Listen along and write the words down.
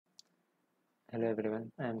Hello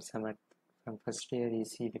everyone, I am Samartha from first year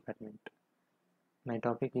EC department. My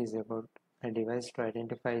topic is about a device to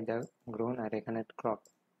identify the grown arecanut crop.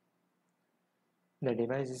 The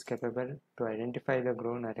device is capable to identify the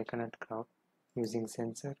grown arecanut crop using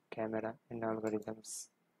sensor, camera and algorithms.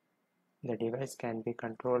 The device can be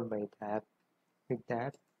controlled by the app. With the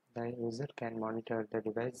app, the user can monitor the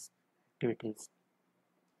device activities.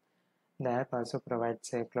 The app also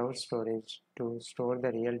provides a cloud storage to store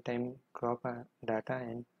the real-time crop data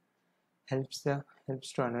and helps to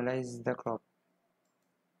analyze the crop.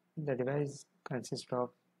 The device consists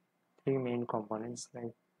of three main components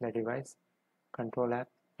like the device, control app,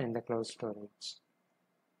 and the cloud storage.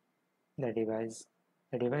 The device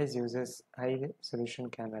uses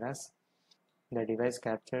high-resolution cameras. The device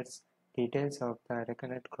captures details of the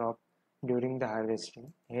arecanut crop during the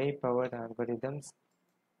harvesting. AI-powered algorithms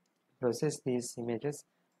process these images,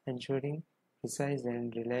 ensuring precise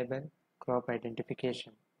and reliable crop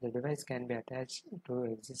identification. The device can be attached to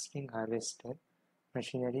existing harvester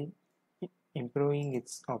machinery, improving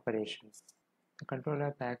its operations. The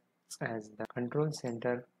controller acts as the control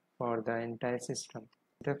center for the entire system.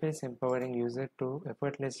 Interface empowering user to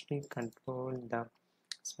effortlessly control the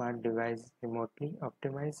smart device remotely,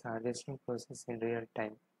 optimize harvesting process in real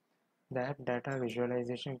time. The app data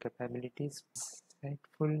visualization capabilities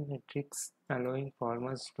insightful metrics allowing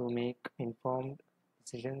farmers to make informed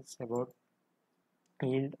decisions about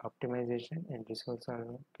yield optimization and resource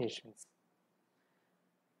allocations.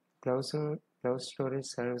 Cloud storage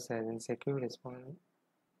serves as a secure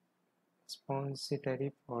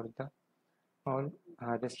repository for all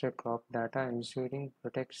harvested crop data, ensuring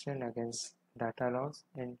protection against data loss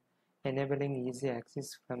and enabling easy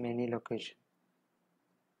access from any location.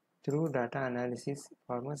 Through data analysis,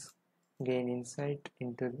 farmers gain insight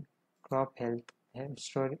into crop health,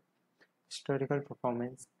 historical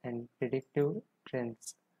performance, and predictive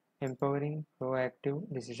trends, empowering proactive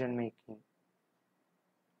decision making.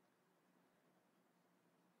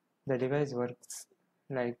 The device works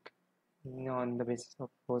on the basis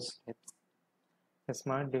of 4 steps. The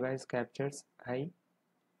smart device captures high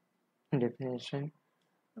definition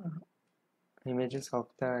images of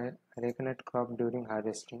the arecanut crop during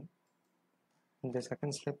harvesting. In the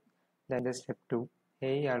second step, step 2,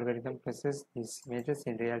 AI algorithm processes these images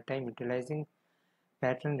in real time, utilizing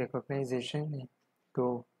pattern recognition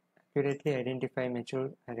to accurately identify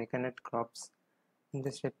mature arecanut crops. In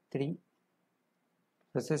the step 3,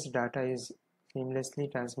 processed data is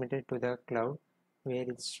seamlessly transmitted to the cloud, where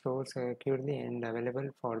it stores securely and available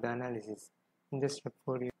for the analysis. In the step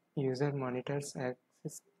 4, user monitors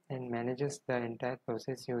access and manages the entire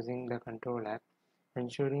process using the control app,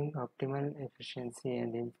 ensuring optimal efficiency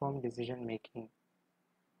and informed decision making.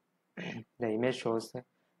 The image shows the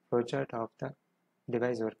flowchart of the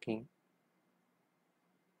device working.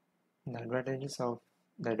 The advantages of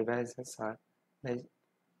the devices are by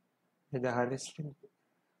the harvesting,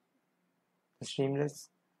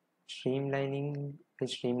 streamlining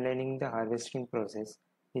the harvesting process.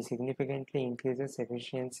 It significantly increases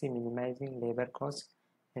efficiency, minimizing labor costs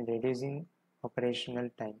and reducing operational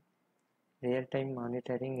time. Real-time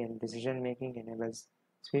monitoring and decision-making enables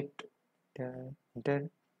swift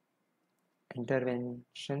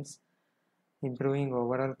interventions, improving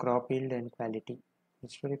overall crop yield and quality.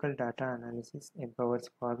 Historical data analysis empowers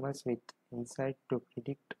farmers with insight to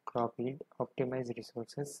predict crop yield, optimize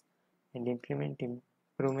resources, and implement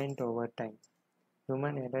improvement over time.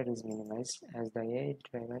 Human error is minimized as the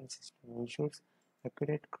AI-driven system ensures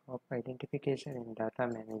accurate crop identification and data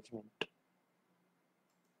management.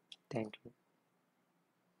 Thank you.